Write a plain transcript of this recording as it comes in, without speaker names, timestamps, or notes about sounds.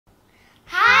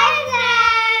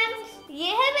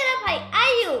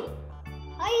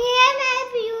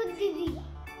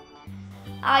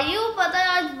आयु पता है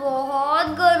आज बहुत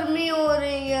गर्मी हो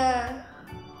रही है।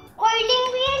 कोल्ड ड्रिंक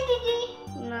भी है दीदी?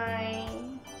 नहीं।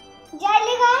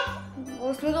 जेली का?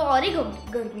 उसमें तो और ही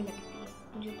गर्मी लगती है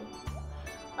मुझे तो।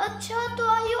 अच्छा तो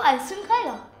आयु आइसक्रीम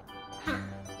खाएगा? हाँ।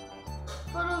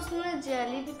 पर उसमें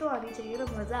जेली भी तो आनी चाहिए ना,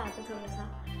 मजा आता थोड़ा सा।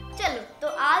 चलो तो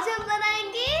आज हम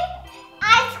बनाएंगे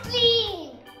आइसक्रीम,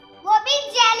 वो भी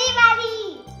जेली वाली।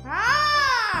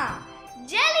 हाँ,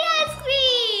 jelly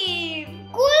ice cream.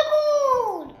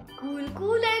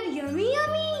 Cool and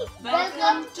yummy.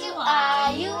 Welcome to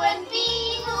Aayu And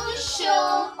Pihu Show.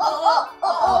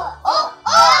 Oh.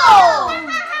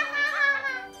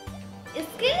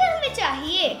 इसके लिए हमें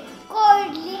चाहिए कोल्ड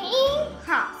ड्रिंक,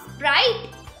 हाँ, स्प्राइट,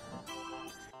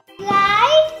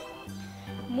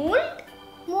 मोल्ड,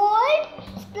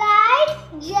 स्प्राइट,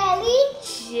 जेलीज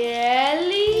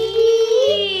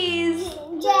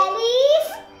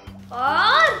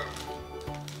और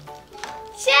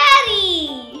चेरी।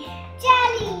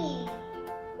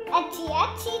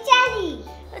 अच्छी चेरी।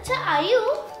 अच्छा आयु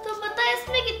तो बता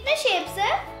इसमें कितने शेप्स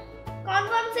है, कौन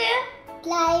कौन से है?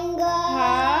 ट्रायंगल,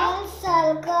 हाँ।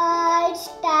 Circle,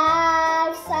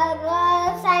 star, circle,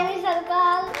 semi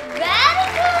circle. Very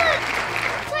good.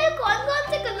 अच्छा ये कौन कौन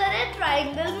से कलर है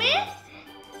ट्रायंगल में?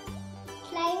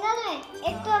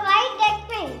 एक तो व्हाइट, एक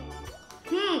पिंक।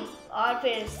 और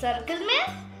फिर सर्कल में?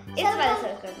 इस वाले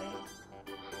सर्कल में?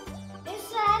 इस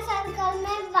वाले सर्कल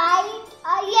में व्हाइट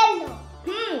और येलो।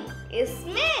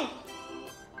 इसमें?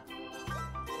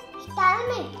 स्टार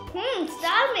में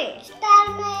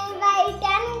व्हाइट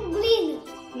एंड ग्रीन।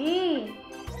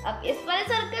 अब इस वाले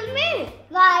सर्कल में?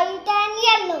 White and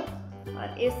yellow. और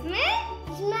इसमें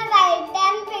व्हाइट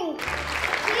एंड पिंक।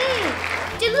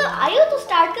 चलो आयु तो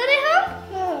स्टार्ट करें हम।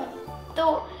 तो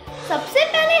सबसे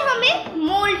पहले हमें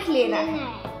मोल्ड लेना है।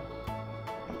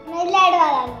 मैं रेड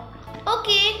वाला लूँ।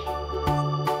 ओके।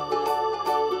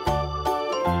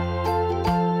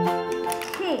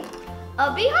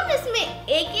 अभी हम इसमें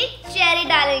एक एक चेरी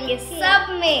डालेंगे सब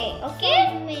में। ओके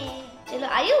चलो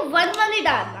आयु 1-1 ही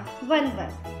डालना,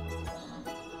 1-1।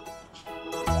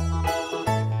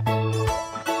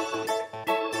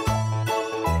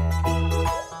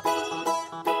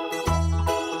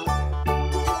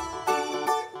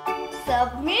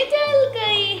 सब में डल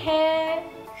गई है,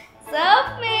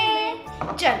 सब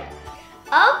में। चलो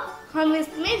अब हम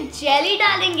इसमें जेली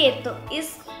डालेंगे। तो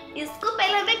इसको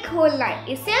पहले हमें खोलना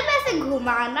है। इसे हमें ऐसे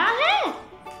घुमाना है,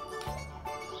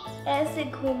 ऐसे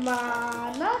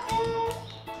घुमाना है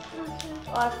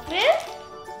और फिर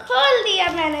खोल दिया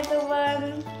मैंने तो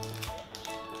बंद।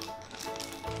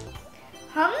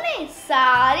 हमने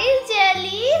सारी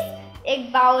जेलीज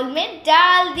एक बाउल में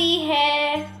डाल दी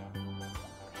है।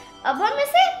 अब हम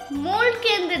इसे मोल्ड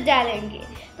के अंदर डालेंगे।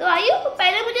 तो आयु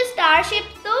पहले मुझे स्टार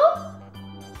शेप दो।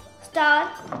 स्टार,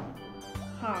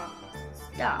 हाँ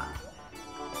स्टार।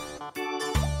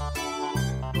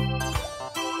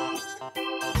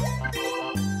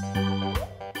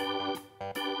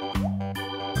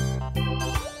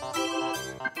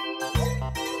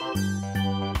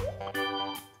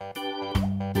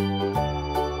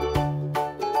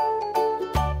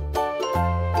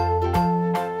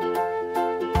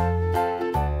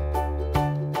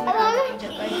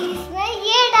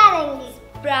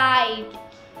 स्प्राइट।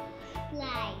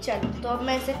 चलो तो अब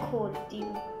मैं इसे खोलती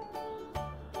हूँ।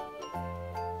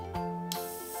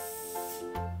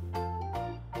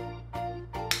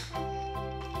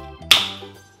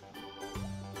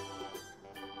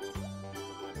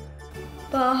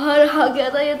 बाहर आ गया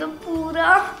था ये तो पूरा।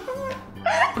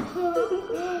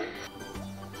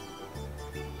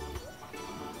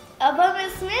 अब हम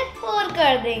इसमें पोर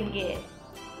कर देंगे।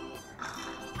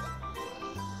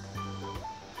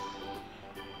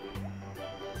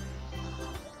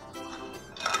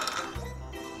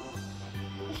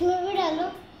 इसमें भी डालो।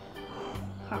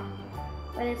 हाँ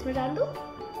पहले इसमें डाल दो।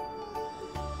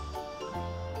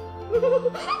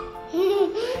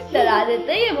 डरा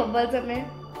देते हैं ये बबल्स हमें,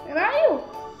 रायू।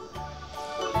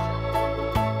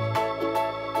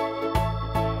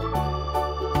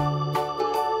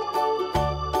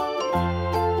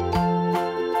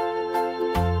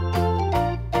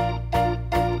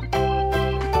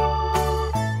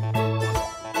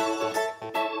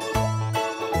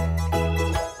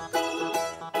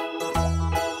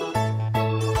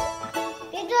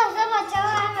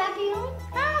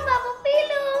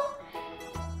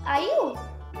 आयु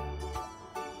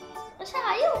अच्छा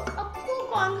आयु आपको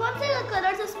कौन कौन से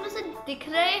कलर्स इसमें से दिख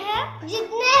रहे हैं?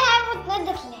 जितने हैं उतने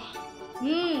दिख रहे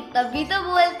हैं। तभी तो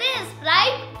बोलते हैं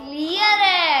स्प्राइट क्लियर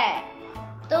है।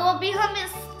 तो अभी हम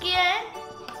इसके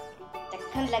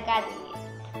ढक्कन लगा देंगे।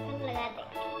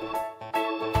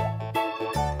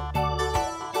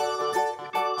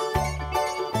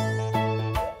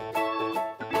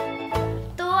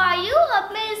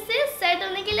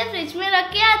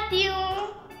 आती हूँ।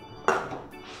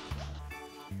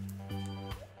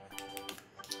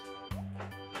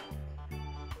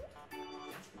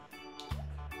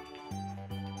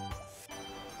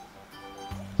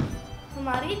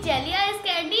 हमारी जेली आइस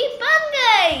कैंडी बन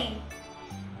गई।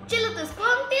 चलो तो इसको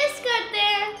हम टेस्ट करते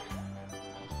हैं।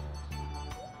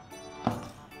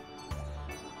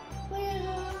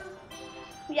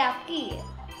 ये आपकी है।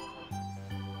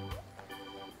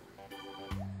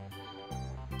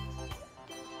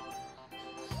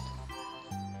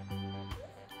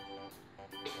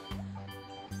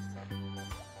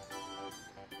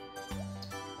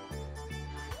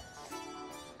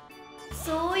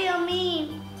 So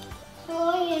yummy. So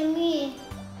yummy.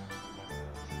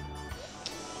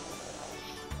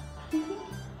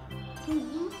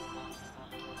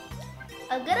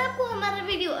 अगर आपको हमारा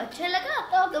वीडियो अच्छा लगा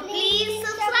तो प्लीज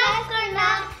सब्सक्राइब करना।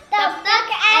 तब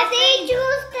तक ऐसे ही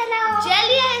जूस